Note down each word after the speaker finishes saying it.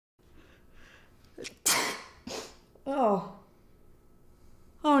Oh.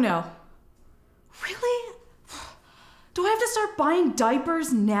 Oh no. Really? Do I have to start buying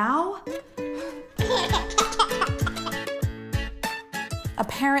diapers now?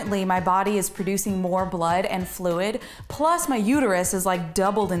 Apparently, my body is producing more blood and fluid, plus my uterus is like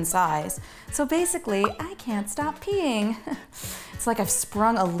doubled in size. So basically, I can't stop peeing. It's like I've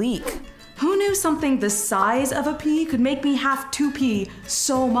sprung a leak. Who knew something the size of a pea could make me have to pee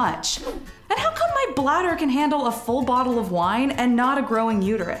so much? And how come my bladder can handle a full bottle of wine and not a growing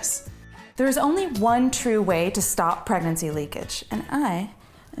uterus? There is only one true way to stop pregnancy leakage, and I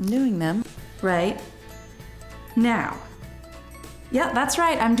am doing them right now. Yeah, that's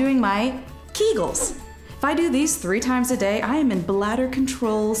right, I'm doing my Kegels. If I do these 3 times a day, I am in Bladder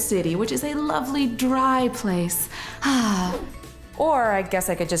Control City, which is a lovely, dry place. Or I guess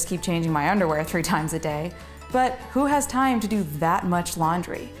I could just keep changing my underwear 3 times a day. But who has time to do that much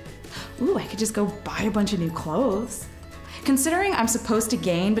laundry? Ooh, I could just go buy a bunch of new clothes. Considering I'm supposed to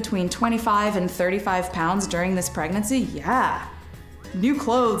gain between 25 and 35 pounds during this pregnancy, yeah. New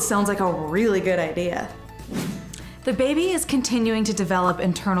clothes sounds like a really good idea. The baby is continuing to develop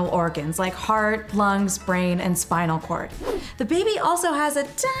internal organs like heart, lungs, brain, and spinal cord. The baby also has a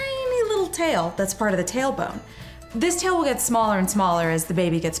tiny little tail that's part of the tailbone. This tail will get smaller and smaller as the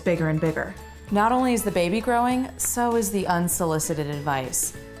baby gets bigger and bigger. Not only is the baby growing, so is the unsolicited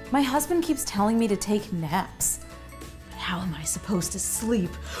advice. My husband keeps telling me to take naps. But how am I supposed to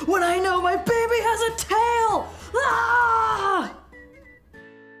sleep when I know my baby has a tail? Ah!